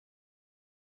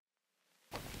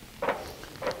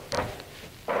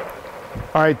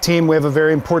All right, team, we have a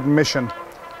very important mission.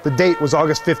 The date was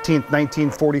August 15th,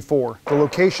 1944. The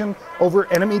location,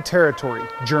 over enemy territory,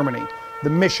 Germany. The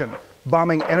mission,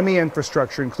 bombing enemy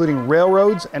infrastructure, including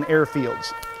railroads and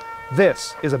airfields.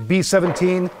 This is a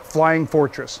B-17 Flying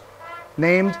Fortress,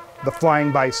 named the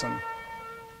Flying Bison.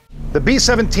 The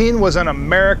B-17 was an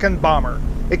American bomber.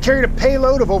 It carried a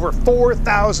payload of over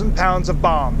 4,000 pounds of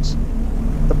bombs.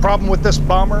 The problem with this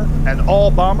bomber, and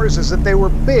all bombers, is that they were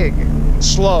big,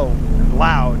 slow, and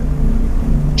loud.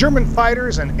 German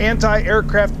fighters and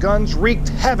anti-aircraft guns wreaked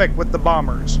havoc with the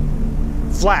bombers.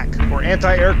 Flak, or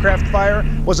anti-aircraft fire,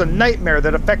 was a nightmare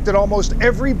that affected almost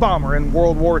every bomber in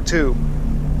World War II.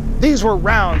 These were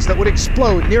rounds that would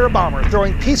explode near a bomber,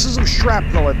 throwing pieces of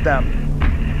shrapnel at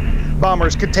them.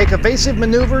 Bombers could take evasive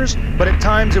maneuvers, but at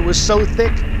times it was so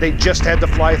thick they just had to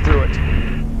fly through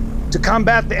it. To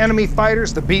combat the enemy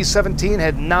fighters, the B-17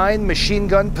 had 9 machine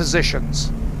gun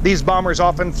positions. These bombers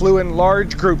often flew in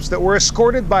large groups that were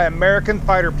escorted by American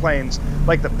fighter planes,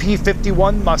 like the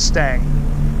P-51 Mustang.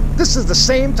 This is the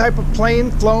same type of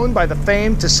plane flown by the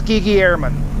famed Tuskegee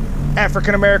Airmen,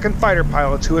 African-American fighter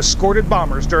pilots who escorted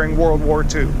bombers during World War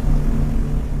II.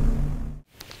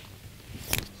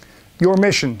 Your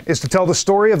mission is to tell the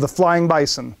story of the Flying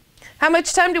Bison. How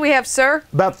much time do we have, sir?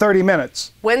 About 30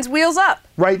 minutes. When's Wheels Up?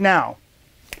 Right now.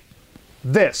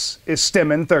 This is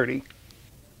STEM in 30.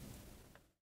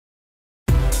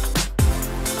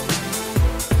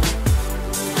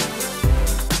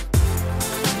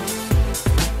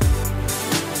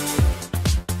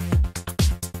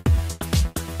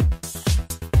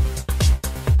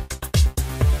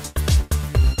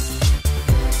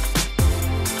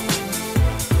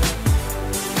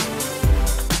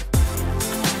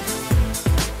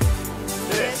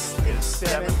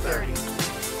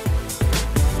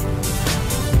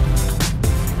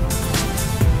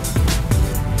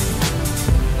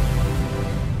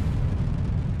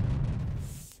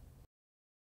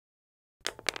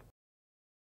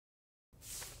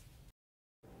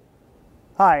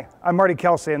 Hi, I'm Marty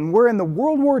Kelsey, and we're in the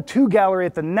World War II Gallery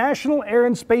at the National Air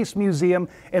and Space Museum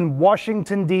in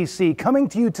Washington, D.C., coming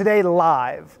to you today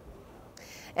live.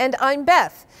 And I'm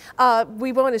Beth.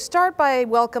 We want to start by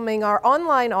welcoming our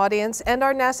online audience and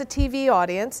our NASA TV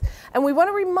audience, and we want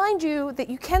to remind you that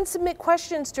you can submit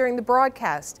questions during the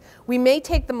broadcast. We may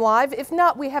take them live. If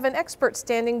not, we have an expert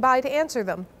standing by to answer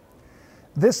them.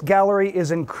 This gallery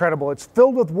is incredible. It's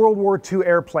filled with World War II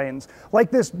airplanes,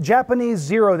 like this Japanese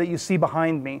Zero that you see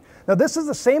behind me. Now, this is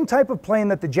the same type of plane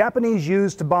that the Japanese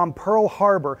used to bomb Pearl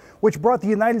Harbor, which brought the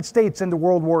United States into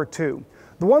World War II.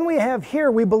 The one we have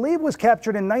here, we believe, was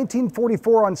captured in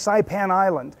 1944 on Saipan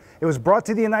Island. It was brought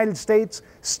to the United States,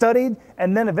 studied,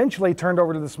 and then eventually turned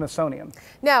over to the Smithsonian.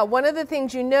 Now, one of the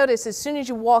things you notice as soon as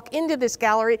you walk into this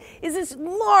gallery is this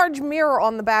large mirror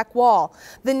on the back wall.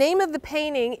 The name of the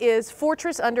painting is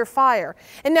Fortress Under Fire.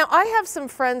 And now I have some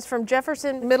friends from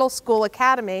Jefferson Middle School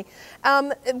Academy. We're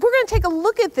going to take a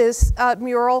look at this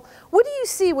mural. What do you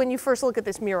see when you first look at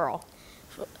this mural?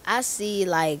 I see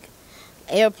like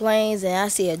airplanes, and I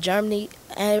see a Germany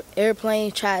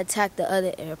airplane try to attack the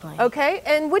other airplane. Okay,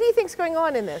 and what do you think's going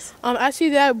on in this? I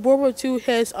see that World War II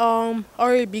has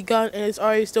already begun and is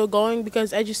already still going,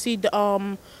 because as you see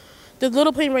the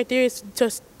little plane right there is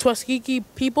Tuskegee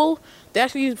people. They're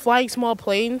actually flying small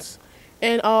planes,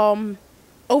 and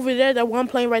over there that one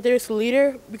plane right there is the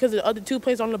leader, because the other 2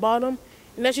 planes on the bottom.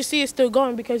 And as you see, it's still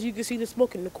going because you can see the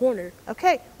smoke in the corner.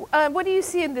 Okay, what do you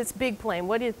see in this big plane?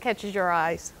 What catches your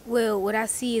eyes? Well, what I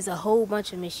see is a whole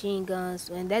bunch of machine guns,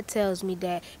 and that tells me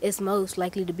that it's most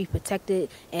likely to be protected,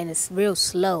 and it's real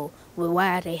slow with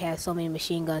why they have so many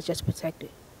machine guns just protected.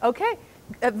 Okay,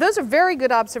 those are very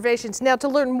good observations. Now, to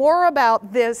learn more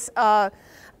about this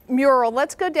mural,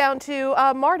 let's go down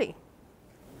to Marty.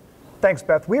 Thanks,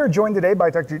 Beth. We are joined today by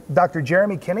Dr.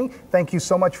 Jeremy Kinney. Thank you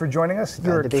so much for joining us.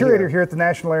 You're a curator here at the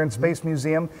National Air and Space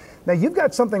Museum. Now, you've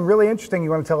got something really interesting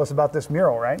you want to tell us about this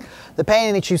mural, right? The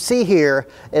painting that you see here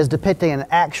is depicting an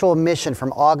actual mission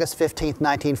from August 15th,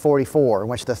 1944, in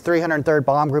which the 303rd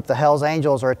Bomb Group, the Hells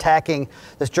Angels, are attacking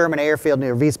this German airfield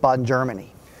near Wiesbaden,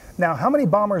 Germany. Now, how many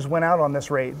bombers went out on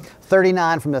this raid?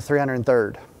 39 from the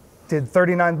 303rd. Did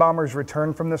 39 bombers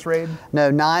return from this raid?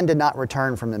 No, 9 did not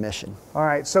return from the mission. All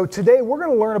right, so today we're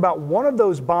going to learn about one of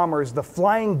those bombers, the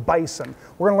Flying Bison.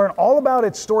 We're going to learn all about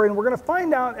its story, and we're going to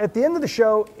find out at the end of the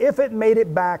show if it made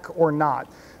it back or not.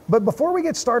 But before we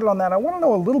get started on that, I want to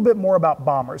know a little bit more about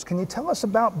bombers. Can you tell us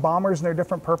about bombers and their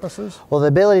different purposes? Well, the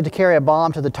ability to carry a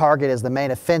bomb to the target is the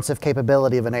main offensive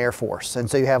capability of an Air Force.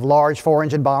 And so you have large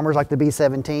 4-engine bombers like the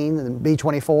B-17 and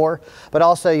B-24, but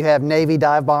also you have Navy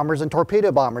dive bombers and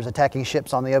torpedo bombers attacking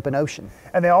ships on the open ocean.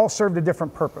 And they all served a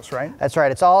different purpose, right? That's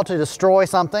right. It's all to destroy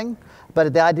something,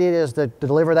 but the idea is to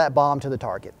deliver that bomb to the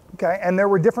target. Okay, and there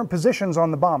were different positions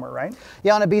on the bomber, right?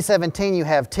 Yeah, on a B-17 you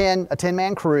have a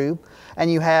 10-man crew,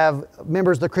 and you have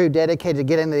members of the crew dedicated to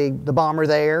getting the bomber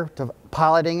there, to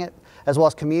piloting it, as well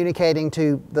as communicating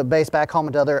to the base back home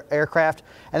and to other aircraft.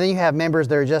 And then you have members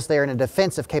that are just there in a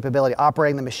defensive capability,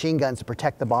 operating the machine guns to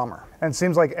protect the bomber. And it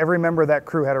seems like every member of that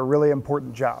crew had a really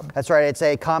important job. That's right, it's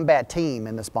a combat team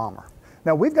in this bomber.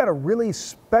 Now, we've got a really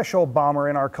special bomber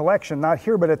in our collection, not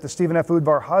here, but at the Stephen F.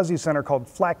 Udvar-Hazy Center, called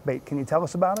Flak Bait. Can you tell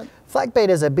us about it? Flak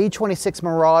Bait is a B-26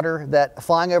 Marauder that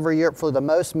flying over Europe flew the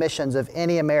most missions of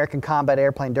any American combat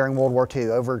airplane during World War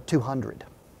II, over 200.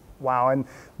 Wow, and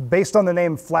based on the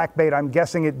name Flak Bait, I'm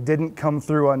guessing it didn't come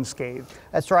through unscathed.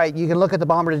 That's right, you can look at the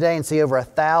bomber today and see over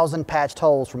 1,000 patched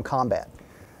holes from combat.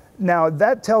 Now,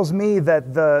 that tells me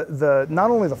that not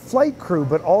only the flight crew,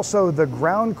 but also the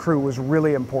ground crew was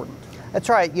really important. That's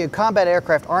right. Combat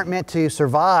aircraft aren't meant to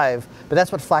survive, but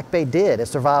that's what Flak Bait did. It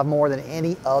survived more than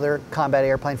any other combat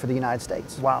airplane for the United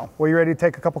States. Wow. Well, you ready to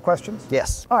take a couple questions?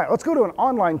 Yes. All right, let's go to an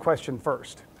online question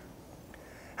first.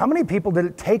 How many people did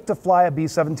it take to fly a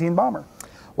B-17 bomber?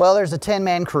 Well, there's a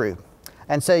 10-man crew.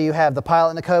 And so you have the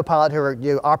pilot and the co-pilot who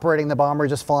are operating the bomber,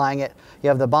 just flying it. You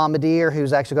have the bombardier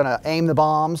who's actually going to aim the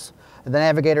bombs. The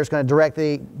navigator is going to direct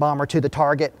the bomber to the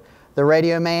target. The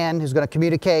radio man who's going to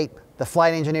communicate. The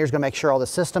flight engineer is going to make sure all the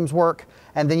systems work,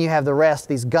 and then you have the rest,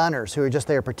 these gunners who are just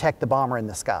there to protect the bomber in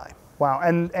the sky. Wow,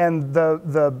 and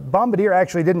the bombardier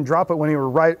actually didn't drop it when they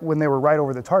were right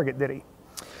over the target, did he?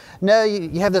 No,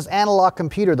 you have this analog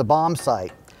computer, the bomb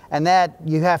sight, and that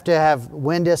you have to have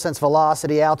wind distance,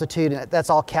 velocity, altitude, and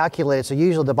that's all calculated. So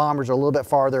usually the bombers are a little bit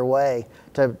farther away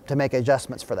to make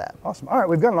adjustments for that. Awesome. All right,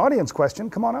 we've got an audience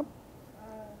question. Come on up.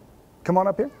 Come on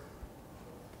up here.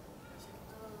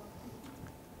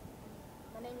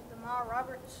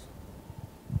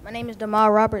 My name is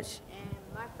Damar Roberts, and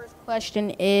my first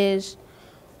question is,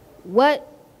 what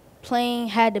plane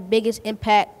had the biggest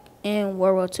impact in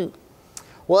World War II?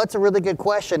 Well, it's a really good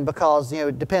question because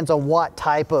it depends on what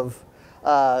type of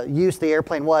use the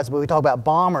airplane was. But we talk about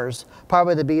bombers,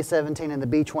 probably the B-17 and the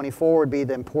B-24 would be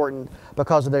the important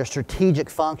because of their strategic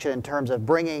function in terms of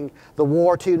bringing the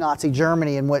war to Nazi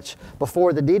Germany, in which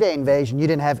before the D-Day invasion you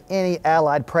didn't have any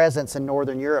Allied presence in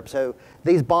Northern Europe. So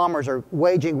these bombers are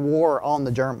waging war on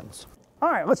the Germans. All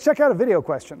right, let's check out a video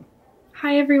question.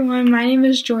 Hi everyone, my name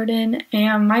is Jordan,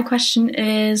 and my question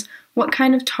is, what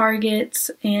kind of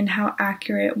targets and how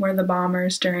accurate were the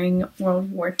bombers during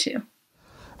World War II?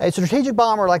 A strategic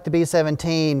bomber like the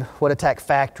B-17 would attack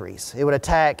factories. It would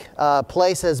attack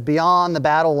places beyond the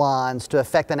battle lines to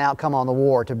affect an outcome on the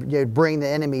war, to bring the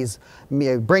enemies,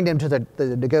 bring them to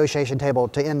the negotiation table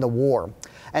to end the war.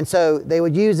 And so they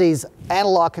would use these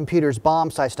analog computers, bomb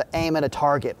sights, to aim at a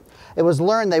target. It was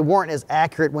learned they weren't as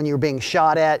accurate when you were being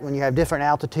shot at, when you have different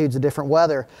altitudes and different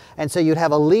weather. And so you'd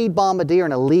have a lead bombardier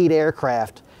and a lead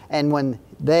aircraft. And when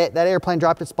that airplane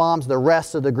dropped its bombs, the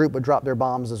rest of the group would drop their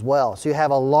bombs as well. So you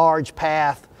have a large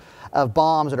path of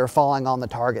bombs that are falling on the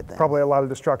target then. Probably a lot of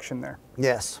destruction there.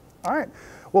 Yes. All right.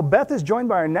 Well, Beth is joined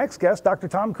by our next guest, Dr.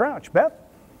 Tom Crouch. Beth?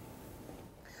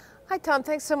 Hi, Tom.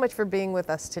 Thanks so much for being with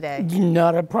us today.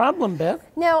 Not a problem, Beth.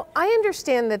 Now, I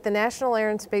understand that the National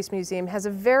Air and Space Museum has a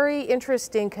very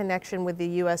interesting connection with the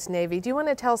U.S. Navy. Do you want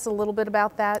to tell us a little bit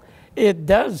about that? It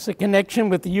does, a connection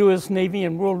with the U.S. Navy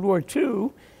in World War II,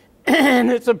 and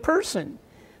it's a person,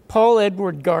 Paul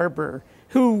Edward Garber,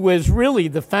 who was really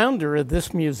the founder of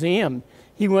this museum.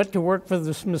 He went to work for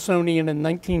the Smithsonian in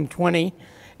 1920,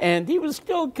 and he was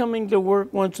still coming to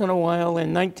work once in a while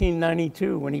in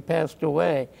 1992 when he passed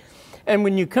away. And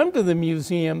when you come to the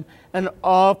museum, an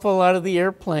awful lot of the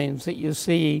airplanes that you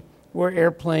see were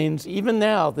airplanes, even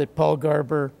now, that Paul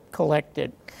Garber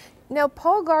collected. Now,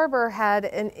 Paul Garber had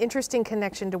an interesting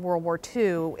connection to World War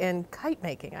II in kite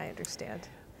making, I understand.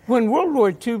 When World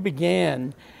War II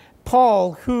began,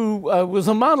 Paul, who was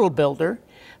a model builder,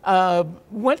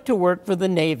 went to work for the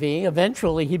Navy.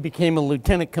 Eventually, he became a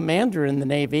lieutenant commander in the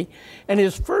Navy, and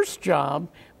his first job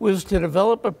was to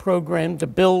develop a program to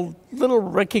build little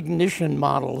recognition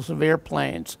models of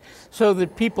airplanes so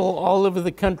that people all over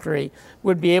the country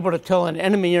would be able to tell an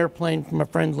enemy airplane from a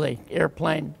friendly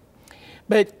airplane.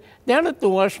 But Down at the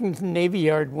Washington Navy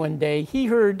Yard one day, he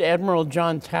heard Admiral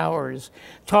John Towers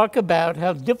talk about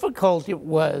how difficult it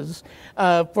was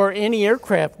for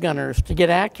anti-aircraft gunners to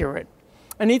get accurate.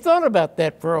 And he thought about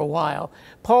that for a while.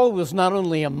 Paul was not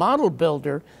only a model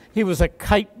builder, he was a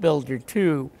kite builder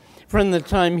too, from the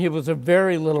time he was a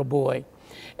very little boy.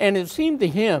 And it seemed to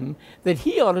him that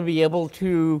he ought to be able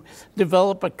to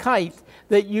develop a kite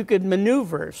that you could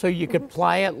maneuver, so you could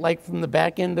fly it like from the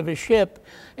back end of a ship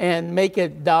and make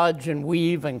it dodge and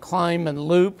weave and climb and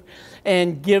loop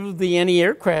and give the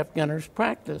anti-aircraft gunners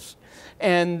practice.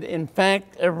 And in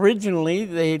fact, originally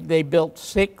they built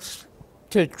 6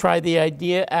 to try the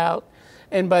idea out.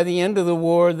 And by the end of the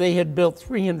war, they had built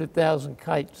 300,000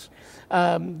 kites.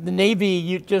 The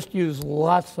Navy just used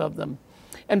lots of them.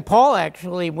 And Paul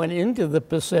actually went into the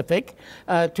Pacific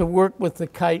to work with the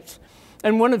kites.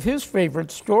 And one of his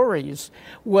favorite stories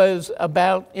was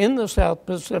about, in the South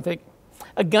Pacific,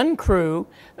 a gun crew.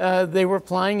 They were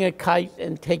flying a kite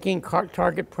and taking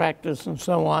target practice and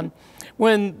so on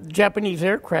when Japanese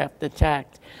aircraft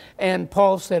attacked. And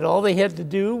Paul said all they had to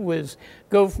do was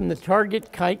go from the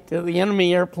target kite to the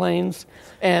enemy airplanes,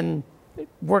 and it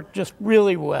worked just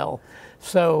really well.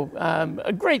 So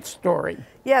a great story.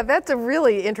 Yeah, that's a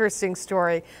really interesting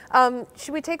story.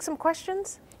 Should we take some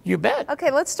questions? You bet.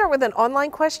 Okay, let's start with an online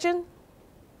question.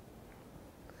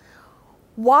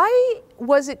 Why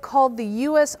was it called the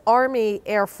U.S. Army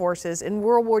Air Forces in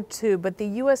World War II, but the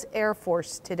U.S. Air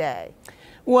Force today?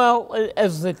 Well,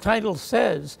 as the title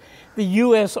says, the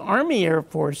U.S. Army Air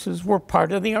Forces were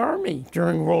part of the Army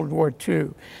during World War II.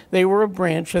 They were a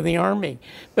branch of the Army.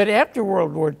 But after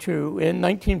World War II, in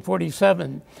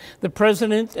 1947, the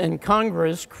President and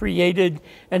Congress created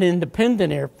an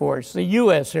independent Air Force, the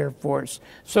U.S. Air Force.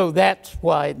 So that's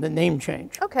why the name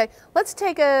change. Okay, let's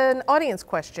take an audience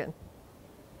question.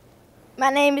 My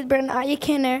name is Bernaya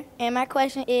Kenner, and my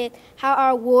question is, how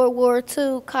are World War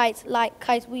II kites like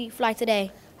kites we fly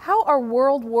today? How are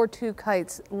World War II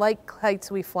kites like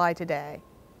kites we fly today?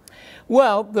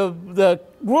 Well, the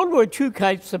World War II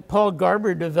kites that Paul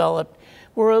Garber developed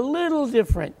were a little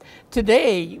different.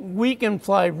 Today, we can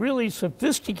fly really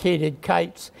sophisticated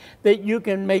kites that you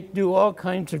can make do all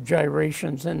kinds of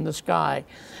gyrations in the sky.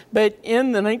 But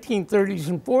in the 1930s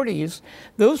and 40s,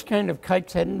 those kind of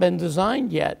kites hadn't been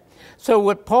designed yet. So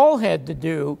what Paul had to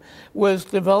do was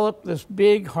develop this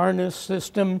big harness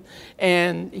system,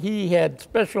 and he had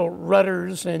special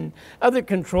rudders and other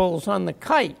controls on the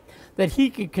kite that he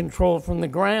could control from the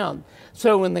ground.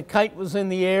 So when the kite was in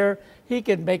the air, he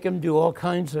could make them do all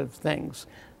kinds of things.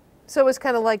 So it was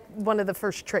kind of like one of the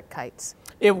first trick kites.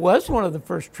 It was one of the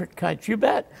first trick kites, you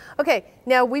bet. Okay,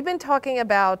 now we've been talking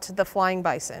about the Flying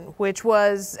Bison, which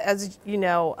was, as you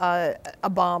know, a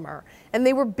bomber. And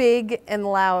they were big and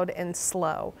loud and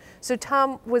slow. So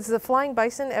Tom, was the Flying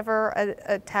Bison ever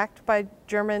attacked by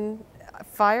German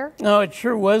fire? No, it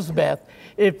sure was, Beth.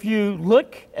 If you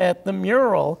look at the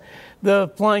mural,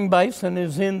 the Flying Bison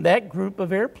is in that group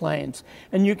of airplanes.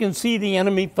 And you can see the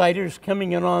enemy fighters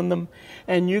coming in on them,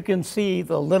 and you can see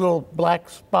the little black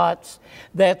spots.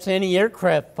 That's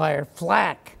anti-aircraft fire,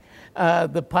 flak.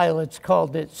 The pilots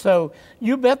called it. So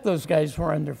you bet those guys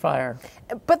were under fire.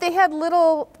 But they had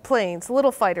little planes,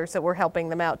 little fighters that were helping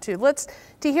them out too.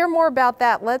 To hear more about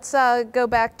that, let's go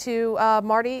back to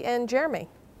Marty and Jeremy.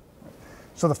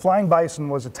 So the Flying Bison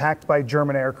was attacked by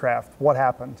German aircraft. What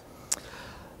happened?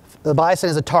 The Bison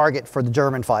is a target for the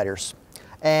German fighters.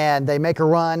 And they make a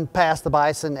run past the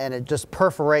Bison, and it just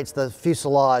perforates the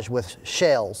fuselage with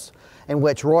shells, in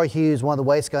which Roy Hughes, one of the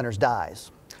waist gunners,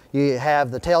 dies. You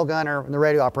have the tail gunner and the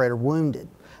radio operator wounded.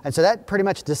 And so that pretty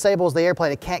much disables the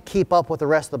airplane. It can't keep up with the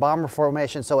rest of the bomber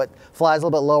formation, so it flies a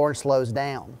little bit lower and slows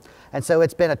down. And so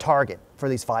it's been a target for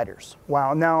these fighters.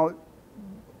 Wow. Now,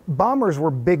 bombers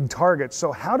were big targets,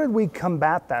 so how did we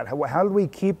combat that? How did we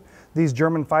keep these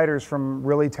German fighters from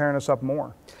really tearing us up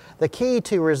more? The key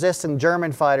to resisting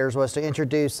German fighters was to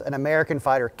introduce an American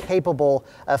fighter capable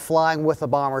of flying with the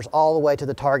bombers all the way to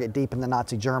the target deep in the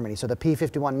Nazi Germany. So the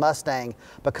P-51 Mustang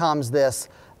becomes this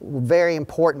very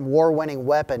important war-winning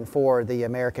weapon for the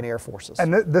American Air Forces.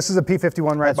 And this is a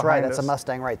P-51 right behind us. That's right, that's a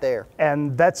Mustang right there.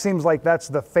 And that seems like that's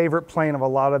the favorite plane of a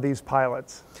lot of these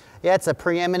pilots. Yeah, it's a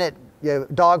preeminent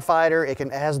dogfighter. It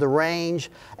has the range,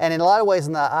 and in a lot of ways,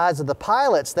 in the eyes of the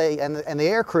pilots and the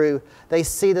air crew, they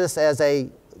see this as a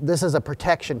this is a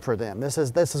protection for them. This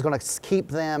is going to keep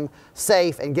them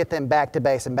safe and get them back to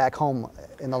base and back home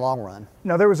in the long run.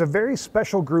 Now, there was a very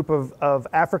special group of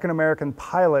African-American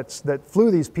pilots that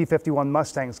flew these P-51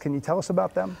 Mustangs. Can you tell us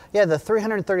about them? Yeah, the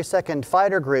 332nd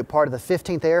Fighter Group, part of the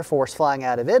 15th Air Force flying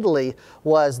out of Italy,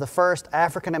 was the first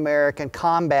African-American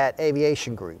combat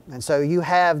aviation group. And so you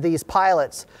have these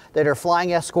pilots that are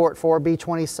flying escort for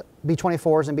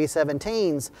B-24s and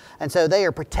B-17s, and so they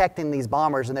are protecting these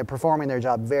bombers and they're performing their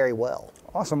job very well.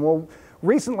 Awesome. Well,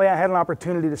 recently I had an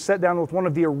opportunity to sit down with one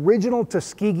of the original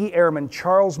Tuskegee Airmen,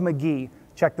 Charles McGee.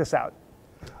 Check this out.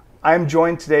 I am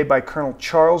joined today by Colonel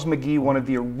Charles McGee, one of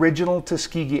the original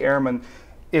Tuskegee Airmen.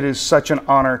 It is such an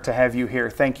honor to have you here.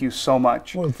 Thank you so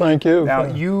much. Well, thank you. Now,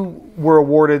 you were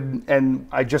awarded, and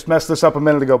I just messed this up a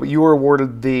minute ago, but you were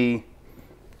awarded the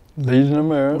Legion of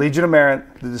Merit. Legion of Merit,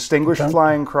 the Distinguished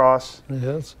Flying Cross,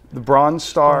 Yes. the Bronze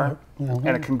Star, and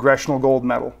a Congressional Gold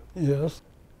Medal. Yes.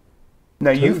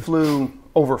 Now, you flew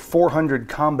over 400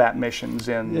 combat missions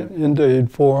in... Indeed,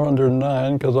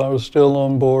 409, because I was still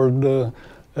on board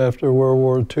after World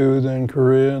War II, then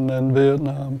Korea, and then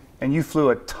Vietnam. And you flew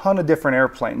a ton of different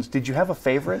airplanes. Did you have a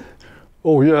favorite?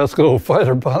 Oh, yes, go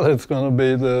fighter pilot's going to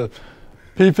be the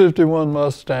P-51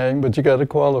 Mustang, but you got to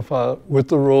qualify with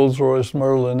the Rolls-Royce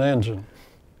Merlin engine.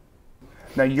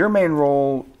 Now, your main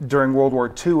role during World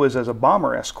War II was as a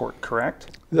bomber escort,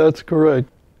 correct? That's correct.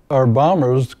 Our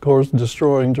bombers, of course,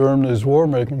 destroying Germany's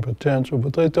war-making potential,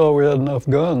 but they thought we had enough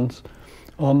guns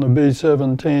on the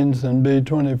B-17s and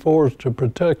B-24s to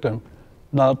protect them.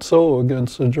 Not so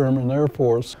against the German Air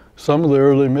Force. Some of the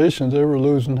early missions, they were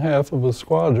losing half of a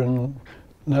squadron,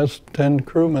 and that's 10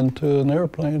 crewmen to an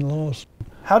airplane lost.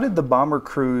 How did the bomber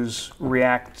crews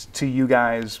react to you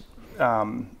guys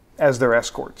as their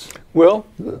escorts? Well,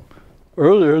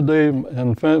 earlier they,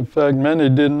 in fact, many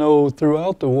didn't know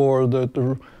throughout the war that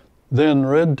the then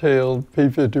red-tailed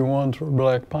P-51s were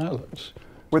black pilots.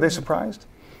 Were they surprised?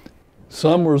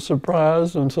 Some were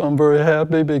surprised and some very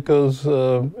happy because,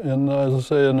 and as I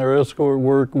say, in their escort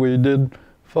work, we did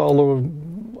follow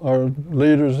our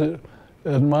leaders'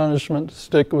 admonishment to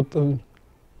stick with the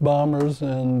bombers,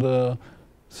 and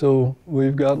so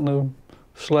we've gotten a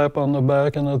slap on the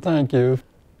back and a thank you.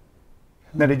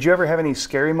 Now, did you ever have any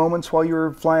scary moments while you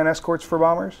were flying escorts for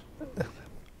bombers?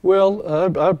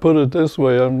 Well, I put it this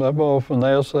way. I've often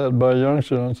asked that by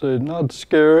youngsters and say, not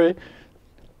scary.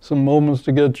 Some moments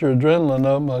to get your adrenaline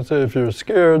up. I say, if you're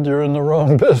scared, you're in the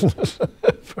wrong business,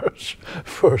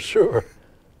 for sure.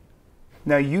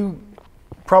 Now, you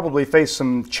probably faced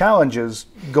some challenges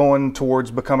going towards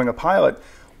becoming a pilot.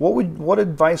 What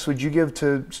advice would you give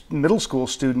to middle school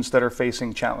students that are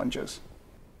facing challenges?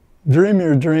 Dream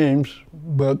your dreams,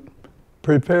 but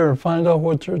prepare, find out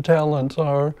what your talents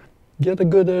are. Get a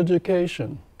good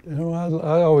education. You know,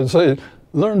 I always say,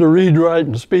 learn to read, write,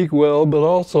 and speak well, but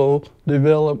also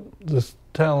develop the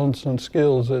talents and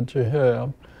skills that you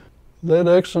have. Let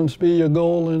excellence be your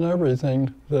goal in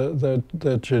everything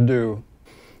that you do.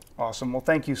 Awesome. Well,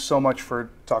 thank you so much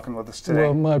for talking with us today.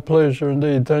 Well, my pleasure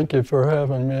indeed. Thank you for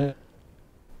having me.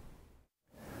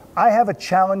 I have a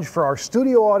challenge for our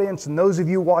studio audience and those of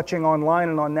you watching online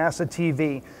and on NASA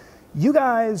TV. You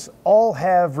guys all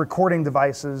have recording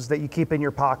devices that you keep in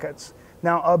your pockets.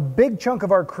 Now, a big chunk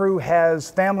of our crew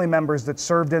has family members that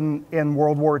served in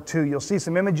World War II. You'll see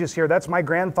some images here. That's my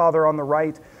grandfather on the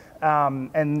right.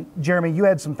 And Jeremy, you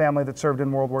had some family that served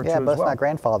in World War II as well. Yeah, both my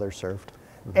grandfathers served.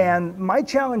 And my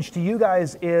challenge to you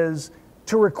guys is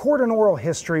to record an oral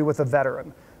history with a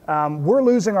veteran. We're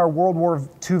losing our World War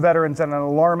II veterans at an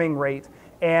alarming rate,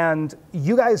 and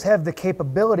you guys have the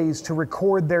capabilities to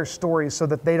record their stories so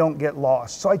that they don't get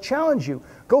lost. So I challenge you,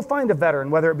 go find a veteran,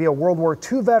 whether it be a World War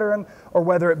II veteran or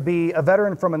whether it be a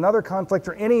veteran from another conflict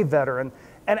or any veteran,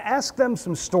 and ask them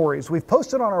some stories. We've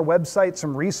posted on our website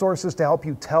some resources to help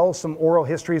you tell some oral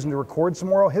histories and to record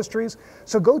some oral histories.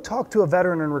 So go talk to a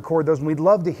veteran and record those, and we'd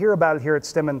love to hear about it here at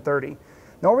STEM in 30.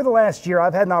 Now, over the last year,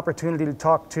 I've had an opportunity to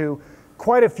talk to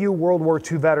quite a few World War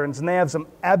II veterans, and they have some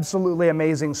absolutely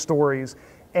amazing stories.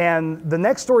 And the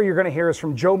next story you're going to hear is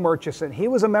from Joe Murchison. He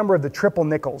was a member of the Triple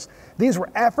Nickels. These were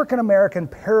African-American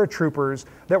paratroopers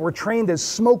that were trained as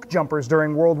smoke jumpers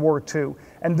during World War II.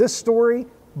 And this story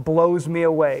blows me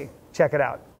away. Check it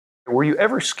out. Were you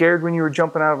ever scared when you were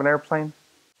jumping out of an airplane?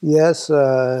 Yes,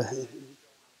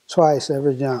 twice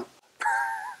every jump.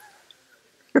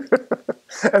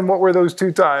 And what were those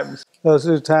two times? Those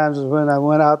two times was when I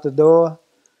went out the door,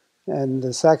 and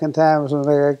the second time was when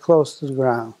I got close to the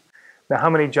ground. Now, how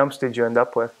many jumps did you end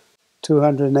up with?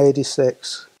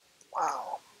 286.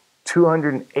 Wow.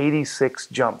 286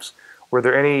 jumps. Were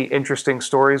there any interesting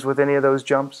stories with any of those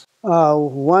jumps?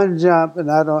 One jump,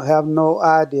 and I don't have no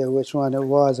idea which one it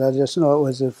was. I just know it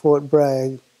was at Fort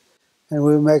Bragg, and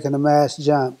we were making a mass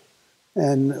jump.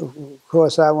 And of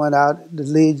course, I went out the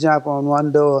lead jump on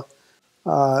one door.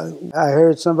 I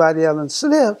heard somebody yelling,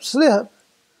 "Slip, slip!"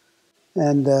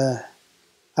 And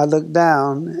I looked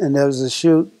down, and there was a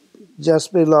chute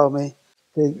just below me.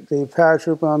 The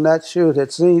paratrooper on that chute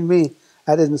had seen me.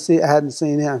 I hadn't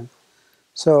seen him.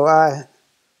 So I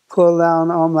pulled down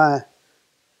on my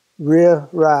rear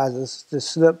risers to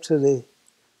slip to the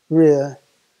rear,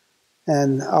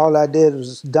 and all I did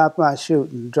was dump my chute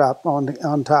and drop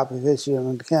on top of his chute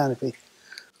on the canopy.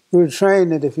 We were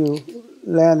trained that if you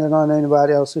landed on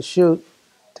anybody else's chute,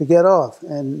 to get off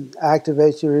and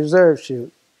activate your reserve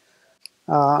chute.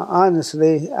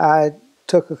 Honestly, I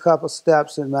took a couple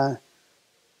steps and my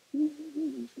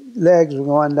legs were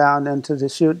going down into the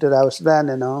chute that I was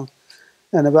standing on.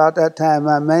 And about that time,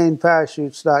 my main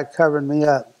parachute started covering me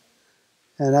up.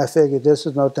 And I figured this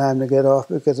is no time to get off,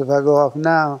 because if I go off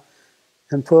now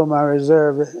and pull my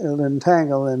reserve, it'll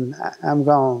entangle and I'm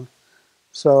gone.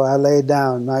 So I laid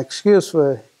down. My excuse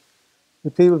for the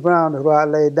people around is why I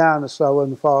laid down is so I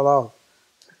wouldn't fall off.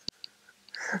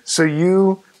 So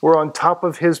you were on top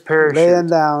of his parachute? Laying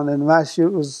down, and my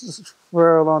chute was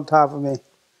furled on top of me.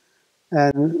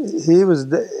 And he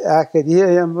was, I could hear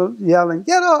him yelling,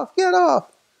 "Get off, get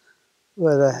off!"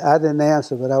 But I didn't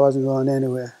answer, but I wasn't going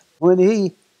anywhere. When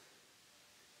he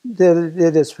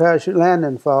did his parachute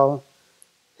landing fall,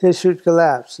 his chute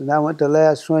collapsed, and I went the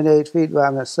last 28 feet by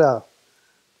myself.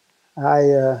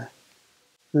 I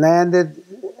landed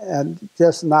and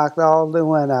just knocked all the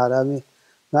wind out of me.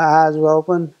 My eyes were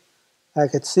open. I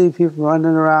could see people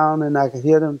running around, and I could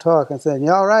hear them talking, saying,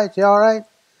 "You all right? You all right?"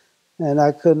 And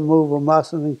I couldn't move a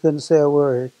muscle and couldn't say a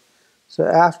word. So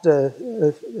after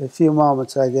a few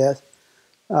moments, I guess,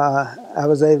 I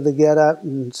was able to get up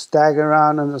and stagger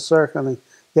around in a circle and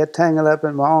get tangled up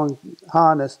in my own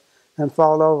harness and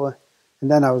fall over,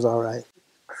 and then I was all right.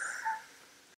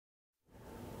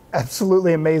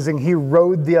 Absolutely amazing. He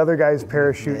rode the other guy's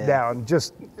parachute down.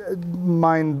 Just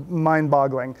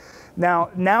mind-boggling.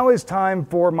 Now is time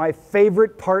for my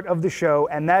favorite part of the show,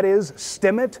 and that is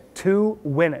Stim It to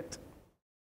Win It.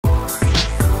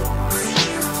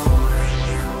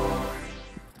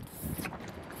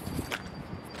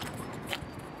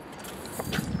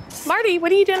 Marty,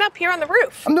 what are you doing up here on the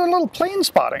roof? I'm doing a little plane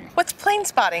spotting. What's plane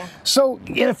spotting? So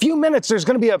in a few minutes, there's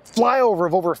going to be a flyover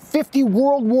of over 50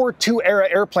 World War II era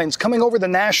airplanes coming over the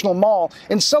National Mall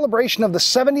in celebration of the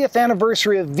 70th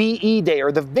anniversary of VE Day,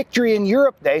 or the Victory in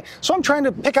Europe Day. So I'm trying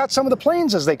to pick out some of the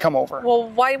planes as they come over. Well,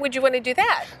 why would you want to do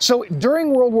that? So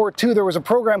during World War II, there was a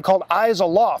program called Eyes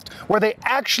Aloft, where they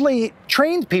actually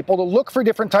trained people to look for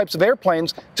different types of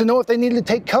airplanes to know if they needed to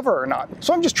take cover or not.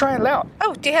 So I'm just trying it out.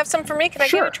 Oh, do you have some for me? Can I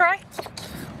give it a try?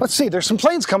 Let's see, there's some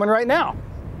planes coming right now.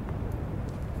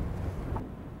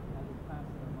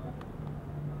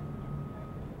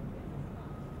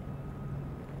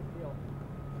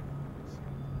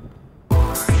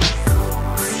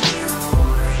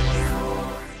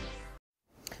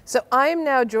 So I am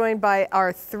now joined by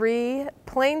our 3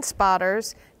 plane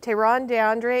spotters, Tehran,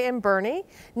 DeAndre, and Bernie.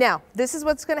 Now, this is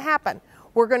what's going to happen.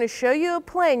 We're going to show you a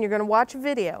plane. You're going to watch a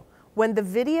video. When the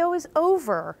video is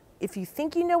over, if you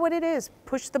think you know what it is,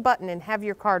 push the button and have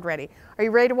your card ready. Are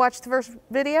you ready to watch the first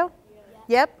video? Yeah.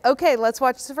 Yep. Okay, let's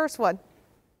watch the first one.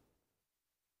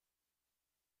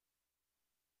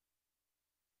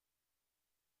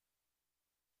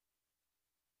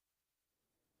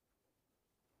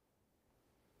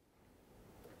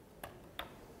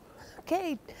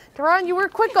 Okay, Tehran, you were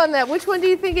quick on that. Which one do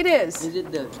you think it is? Is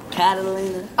it the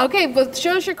Catalina? Okay, but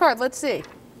show us your card. Let's see.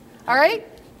 All right.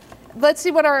 Let's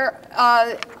see what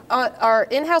our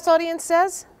in-house audience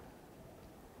says.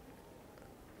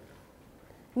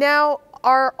 Now,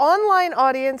 our online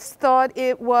audience thought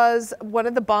it was one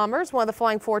of the bombers, one of the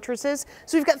flying fortresses.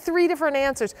 So we've got 3 different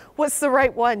answers. What's the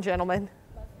right one, gentlemen?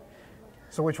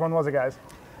 So which one was it, guys?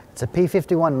 It's a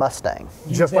P-51 Mustang.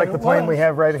 Just like the plane we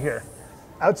have right here.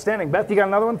 Outstanding. Beth, you got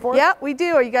another one for us? Yeah, we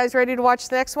do. Are you guys ready to watch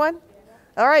the next one?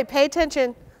 All right, pay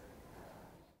attention.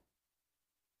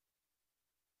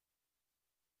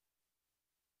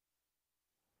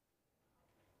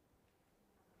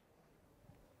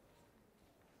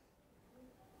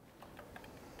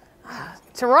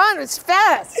 Tehran was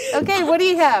fast. Okay, what do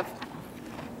you have?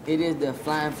 It is the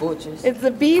Flying Fortress. It's the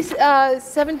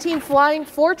B-17 Flying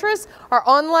Fortress. Our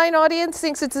online audience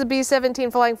thinks it's the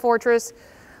B-17 Flying Fortress.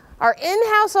 Our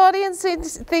in-house audience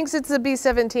thinks it's the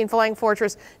B-17 Flying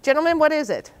Fortress. Gentlemen, what is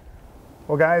it?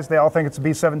 Well, guys, they all think it's a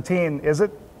B-17. Is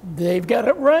it? They've got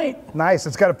it right. Nice.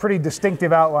 It's got a pretty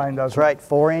distinctive outline, doesn't That's right.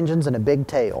 4 engines and a big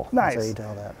tail. Nice. That's how you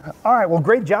tell that. All right. Well,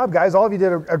 great job, guys. All of you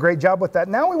did a great job with that.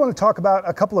 Now we want to talk about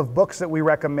a couple of books that we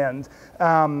recommend.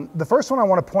 The first one I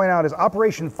want to point out is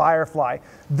Operation Firefly.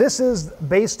 This is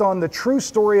based on the true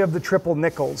story of the Triple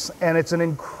Nickels, and it's an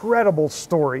incredible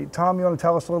story. Tom, you want to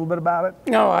tell us a little bit about it?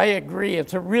 No, I agree.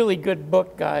 It's a really good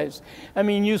book, guys. I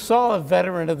mean, you saw a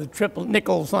veteran of the Triple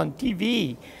Nickels on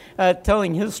TV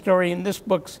telling his story, and this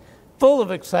book's full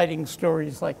of exciting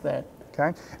stories like that.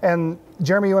 Okay. And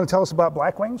Jeremy, you want to tell us about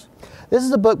Black Wings? This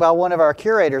is a book by one of our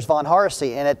curators, Von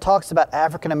Harsey, and it talks about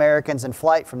African Americans in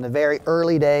flight from the very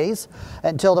early days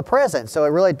until the present. So it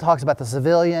really talks about the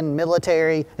civilian,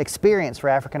 military experience for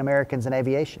African Americans in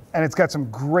aviation. And it's got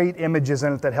some great images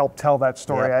in it that help tell that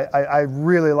story. Yep. I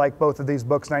really like both of these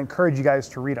books, and I encourage you guys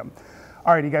to read them.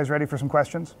 All right, you guys ready for some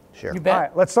questions? Sure. You bet. All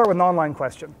right, let's start with an online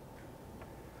question.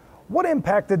 What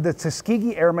impact did the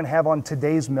Tuskegee Airmen have on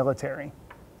today's military?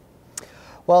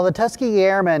 Well, the Tuskegee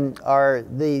Airmen are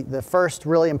the first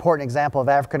really important example of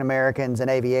African Americans in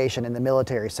aviation in the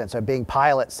military sense, of being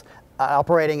pilots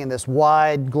operating in this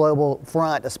wide global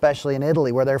front, especially in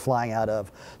Italy where they're flying out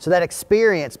of. So that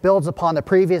experience builds upon the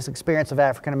previous experience of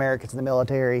African Americans in the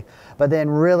military, but then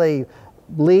really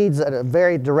leads at a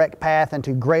very direct path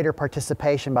into greater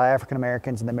participation by African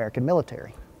Americans in the American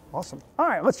military. Awesome. All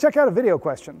right, let's check out a video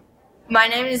question. My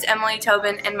name is Emily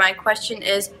Tobin, and my question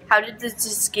is, how did the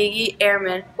Tuskegee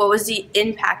Airmen, what was the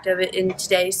impact of it in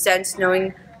today's sense,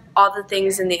 knowing all the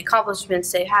things and the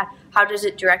accomplishments they had? How does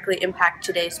it directly impact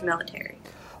today's military?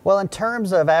 Well, in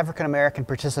terms of African American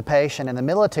participation in the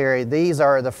military, these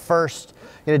are the first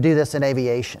to do this in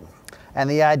aviation. And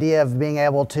the idea of being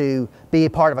able to be a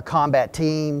part of a combat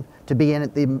team, to be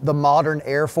in the modern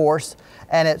Air Force,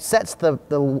 and it sets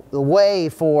the way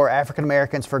for African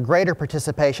Americans for greater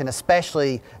participation,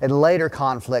 especially in later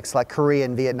conflicts like Korea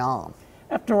and Vietnam.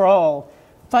 After all,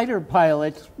 fighter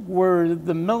pilots were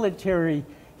the military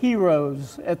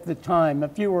heroes at the time,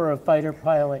 if you were a fighter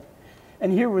pilot.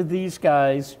 And here were these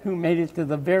guys who made it to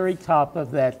the very top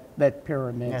of that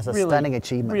pyramid. Yeah, it's a stunning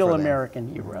achievement real for them.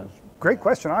 American heroes. Great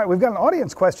question. All right, we've got an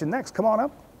audience question next. Come on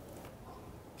up.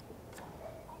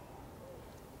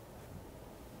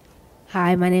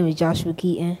 Hi, my name is Joshua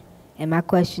Keaton, and my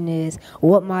question is,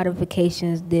 what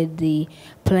modifications did they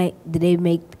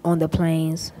make on the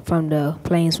planes from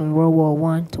World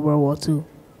War I to World War II?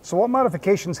 So what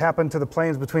modifications happened to the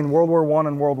planes between World War I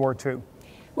and World War II?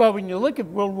 Well, when you look at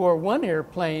World War I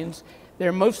airplanes,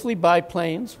 they're mostly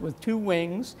biplanes with 2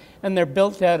 wings, and they're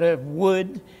built out of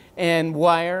wood and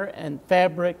wire and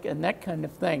fabric and that kind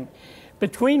of thing.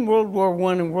 Between World War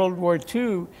I and World War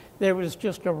II, there was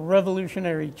just a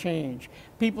revolutionary change.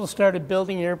 People started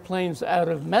building airplanes out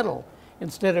of metal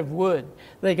instead of wood.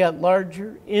 They got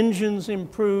larger, engines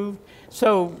improved.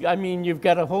 So, I mean, you've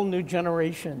got a whole new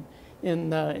generation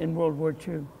in World War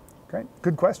II. Great,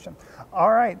 good question.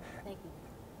 All right. Thank you.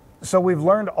 So we've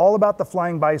learned all about the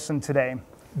Flying Bison today.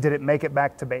 Did it make it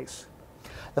back to base?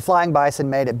 The Flying Bison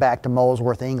made it back to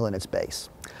Molesworth, England, its base.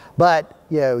 But,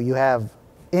 you have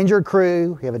injured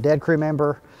crew, you have a dead crew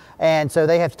member, and so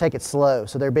they have to take it slow.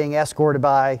 So they're being escorted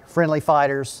by friendly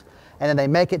fighters, and then they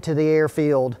make it to the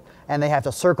airfield, and they have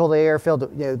to circle the airfield,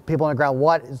 people on the ground,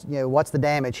 what's the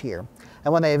damage here?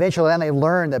 And when they eventually land, they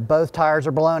learn that both tires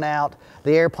are blown out,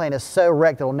 the airplane is so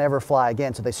wrecked it'll never fly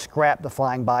again, so they scrap the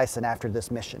Flying Bison after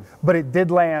this mission. But it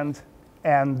did land,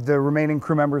 and the remaining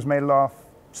crew members made it off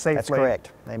safely. That's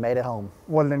correct. They made it home.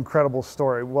 What an incredible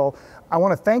story. Well, I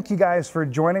want to thank you guys for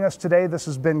joining us today. This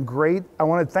has been great. I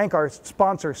want to thank our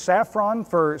sponsor, Saffron,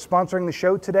 for sponsoring the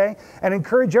show today, and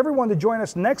encourage everyone to join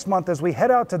us next month as we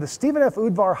head out to the Stephen F.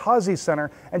 Udvar Hazy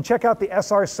Center and check out the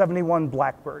SR-71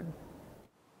 Blackbird.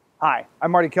 Hi,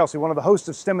 I'm Marty Kelsey, one of the hosts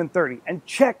of STEM in 30, and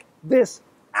check this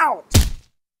out.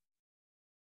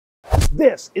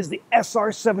 This is the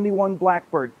SR-71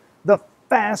 Blackbird, the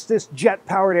fastest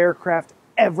jet-powered aircraft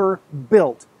ever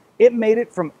built. It made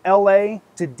it from LA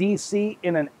to DC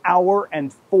in 1 hour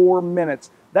and 4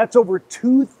 minutes. That's over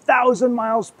 2,000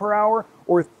 miles per hour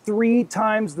or 3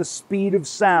 times the speed of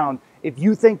sound. If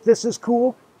you think this is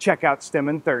cool, check out STEM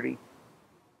in 30.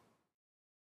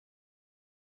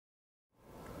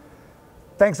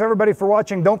 Thanks everybody for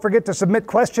watching. Don't forget to submit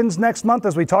questions next month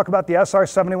as we talk about the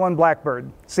SR-71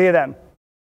 Blackbird. See you then.